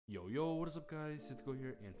Yo, what is up guys, 𝐒𝐔𝐿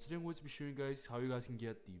here, and today I'm going to be showing you guys how you guys can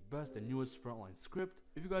get the best and newest Frontline script.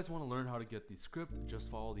 If you guys want to learn how to get the script,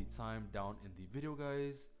 just follow the time down in the video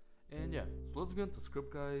guys. And yeah, so let's get into the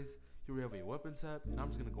script guys. Here we have a weapons tab, and I'm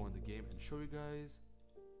just going to go in the game and show you guys.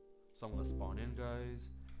 So I'm going to spawn in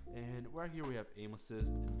guys, and right here we have aim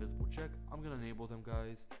assist, invisible check. I'm going to enable them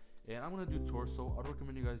guys, and I'm going to do torso. I'd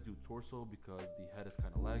recommend you guys do torso because the head is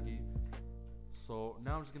kind of laggy. So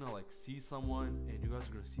now I'm just gonna like see someone, and you guys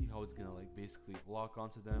are gonna see how it's gonna like basically lock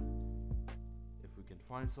onto them if we can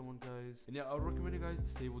find someone guys. And yeah, I would recommend you guys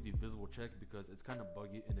disable the invisible check because it's kind of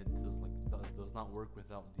buggy and it does not work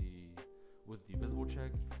without the visible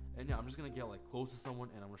check. And yeah, I'm just gonna get like close to someone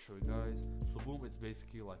and I'm gonna show you guys. So boom, it's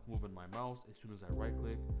basically like moving my mouse as soon as I right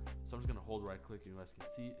click. So I'm just gonna hold right click and you guys can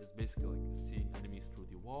see it's basically like seeing enemies through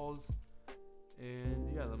the walls.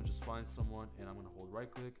 And yeah, let me just find someone and I'm gonna hold right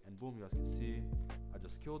click and boom, you guys can see I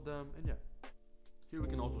just killed them. And yeah, here we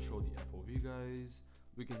can also show the FOV guys.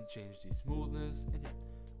 We can change the smoothness, and yeah,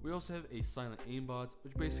 we also have a silent aimbot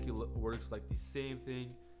which basically works like the same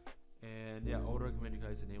thing. And yeah, I would recommend you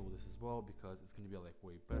guys enable this as well because it's gonna be like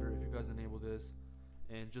way better if you guys enable this.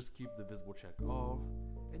 And just keep the visible check off.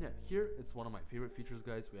 And yeah, here it's one of my favorite features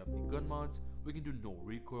guys. We have the gun mods. We can do no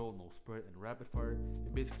recoil, no spread, and rapid fire.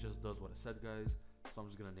 It basically just does what I said guys. So I'm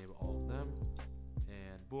just gonna enable all of them,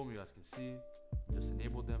 and boom, you guys can see just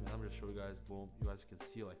enabled them. And I'm just show you guys, boom, you guys can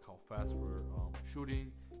see like how fast we're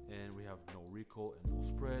shooting, and we have no recoil and no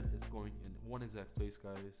spread. It's going in one exact place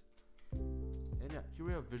guys. And yeah, here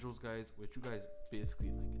we have visuals guys, which you guys basically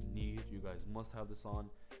like need. You guys must have this on.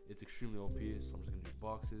 It's extremely OP. So I'm just gonna do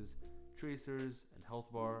boxes, tracers, and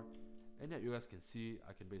health bar. And yeah, you guys can see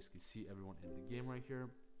I can basically see everyone in the game right here.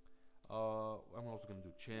 I'm also gonna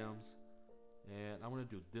do chams, and I'm gonna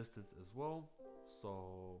do distance as well.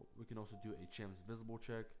 So we can also do a chams visible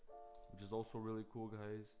check, which is also really cool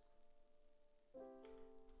guys.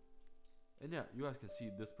 And yeah, you guys can see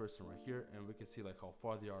this person right here, and we can see like how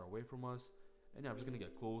far they are away from us. And yeah, I'm just gonna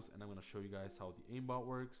get close and I'm gonna show you guys how the aimbot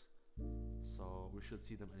works. So we should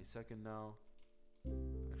see them any second now.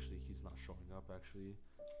 Actually, he's not showing up actually.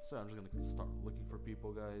 So I'm just gonna start looking for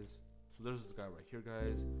people guys. So there's this guy right here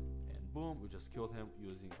guys, and boom, we just killed him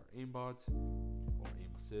using our aimbot or aim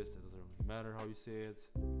assist. It doesn't really matter how you say it.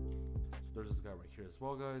 So there's this guy right here as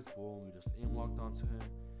well guys. Boom, we just aim locked onto him.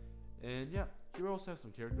 And yeah, here we also have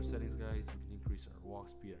some character settings guys. We can increase our walk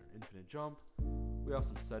speed and our infinite jump. We have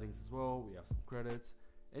some settings as well. We have some credits.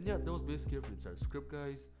 And yeah, that was basically it for the entire script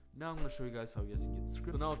guys. Now I'm going to show you guys how you guys can get the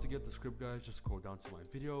script. So now to get the script guys, just scroll down to my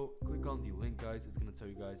video, click on the link guys. It's going to tell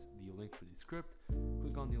you guys the link for the script.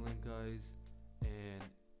 Click on the link guys, and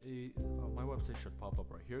my website should pop up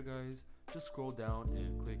right here guys. Just scroll down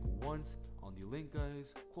and click once on the link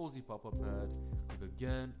guys, close the pop-up pad, click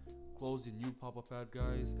again, close the new pop-up pad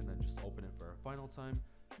guys, and then just open it for a final time.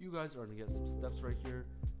 You guys are gonna get some steps right here,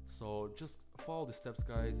 so just follow the steps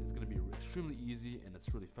guys. It's gonna be extremely easy and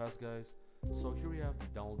it's really fast guys. So here we have the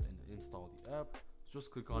download and install the app. So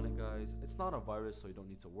just click on it guys. It's not a virus, so you don't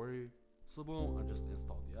need to worry. So boom, I just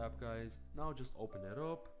installed the app guys. Now just open it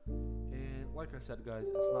up, and like I said guys,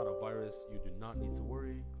 it's not a virus, you do not need to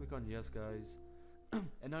worry. Click on yes guys.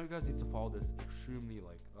 And now you guys need to follow this extremely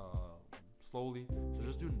like slowly. So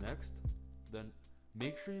just do next, then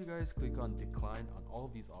make sure you guys click on decline on all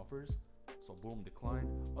of these offers. So boom, decline.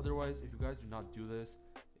 Otherwise, if you guys do not do this,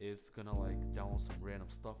 it's gonna like download some random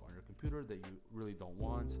stuff on your computer that you really don't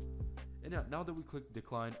want. And yeah, now that we click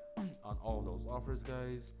decline on all of those offers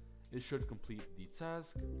guys, it should complete the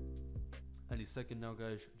task any second now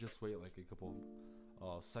guys. Just wait like a couple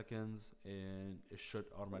of seconds and it should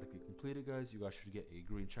automatically complete it guys. You guys should get a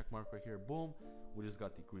green check mark right here. Boom, we just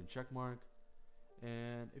got the green check mark.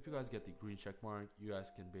 And if you guys get the green check mark, you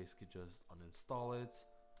guys can basically just uninstall it,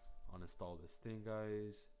 uninstall this thing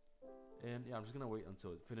guys. And yeah, I'm just gonna wait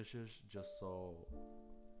until it finishes, just so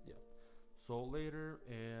yeah. So later,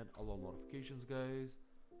 and allow notifications guys.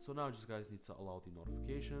 So now just guys need to allow the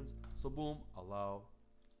notifications. So boom, allow,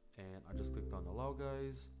 and I just clicked on allow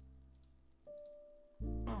guys.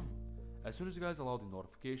 As soon as you guys allow the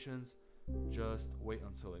notifications, just wait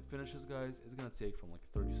until it finishes guys. It's gonna take from like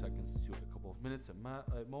 30 seconds to a couple of minutes at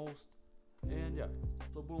most. And yeah,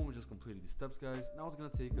 so boom, we just completed these steps guys. Now it's gonna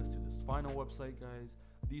take us to this final website guys.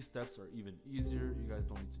 These steps are even easier. You guys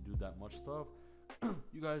don't need to do that much stuff.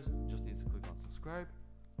 You guys just need to click on subscribe.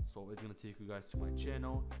 So it's gonna take you guys to my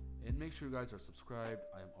channel, and make sure you guys are subscribed.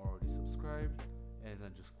 I am already subscribed. And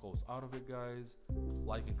then just close out of it guys,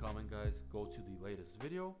 like and comment guys, go to the latest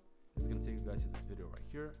video. It's gonna take you guys to this video right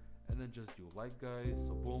here, and then just do like guys.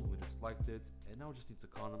 So boom, we just liked it, and now we just need to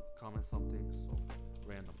comment something. So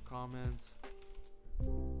random comment,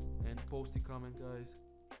 posty comment, guys.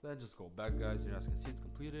 Then just go back, guys. You guys can see it's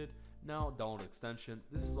completed. Now download extension.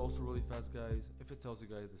 This is also really fast, guys. If it tells you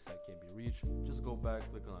guys the site can't be reached, just go back,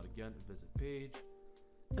 click on it again, visit page,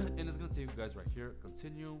 and it's gonna take you guys right here,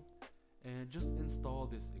 continue, and just install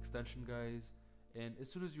this extension, guys. And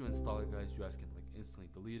as soon as you install it, guys, you guys can like instantly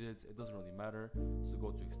delete it. It doesn't really matter. So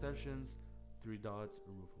go to extensions, 3 dots,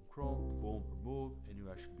 remove from Chrome, boom, remove, and you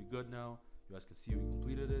guys should be good now. You guys can see we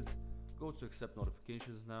completed it. Go to accept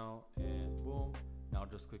notifications now, and boom. Now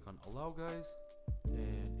just click on allow, guys,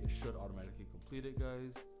 and it should automatically complete it,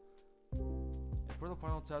 guys. And for the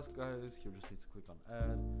final task, guys, here just need to click on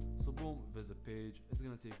add. So boom, visit page. It's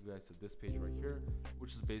gonna take you guys to this page right here,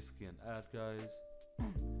 which is basically an ad, guys.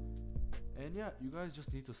 And yeah, you guys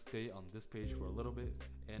just need to stay on this page for a little bit,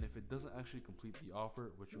 and if it doesn't actually complete the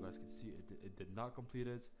offer, which you guys can see it did not complete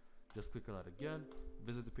it, just click on it again,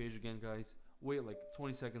 visit the page again, guys, wait like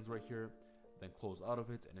 20 seconds right here, then close out of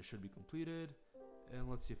it, and it should be completed. And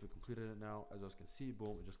let's see if it completed it now. As you guys can see,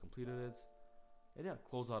 boom, it just completed it. And yeah,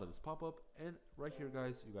 close out of this pop-up, and right here,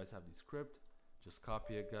 guys, you guys have the script. Just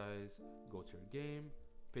copy it, guys, go to your game,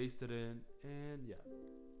 paste it in, and yeah,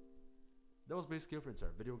 that was basically it for the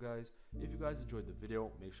entire video, guys. If you guys enjoyed the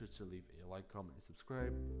video, make sure to leave a like, comment, and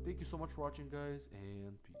subscribe. Thank you so much for watching, guys,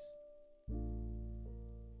 and peace.